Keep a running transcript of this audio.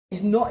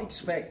he's not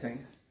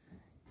expecting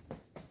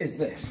is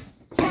this.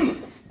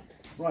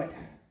 Right.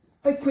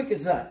 How quick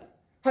is that?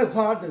 How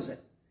hard is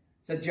it?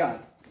 It's a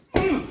jab.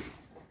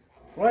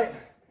 Right.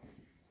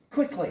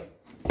 Quickly.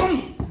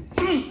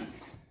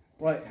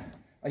 Right.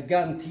 I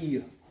guarantee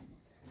you,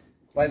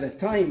 by the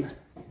time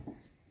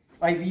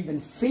I've even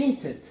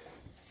feinted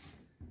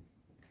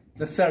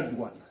the third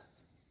one,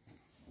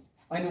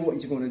 I know what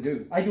he's going to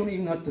do. I don't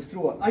even have to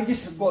throw it. I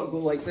just have got to go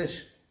like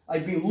this.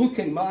 I've been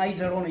looking, my eyes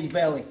are on his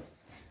belly.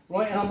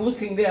 Right, and I'm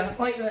looking there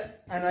like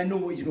that, and I know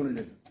what he's going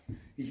to do.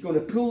 He's going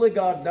to pull the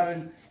guard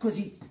down because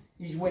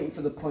he's waiting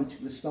for the punch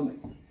in the stomach.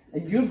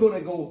 And you're going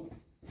to go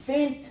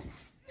feint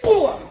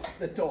over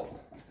the top.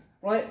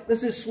 Right,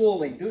 this is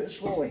slowly, do it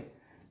slowly.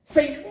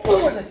 Feint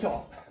over the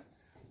top.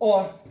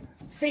 Or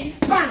feint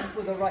bang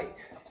with the right.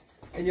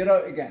 And you're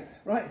out again,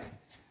 right?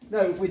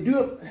 Now, if we do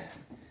it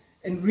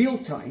in real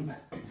time,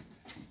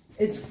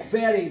 it's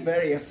very,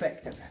 very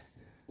effective.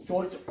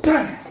 So it's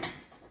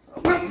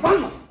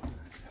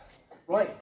right,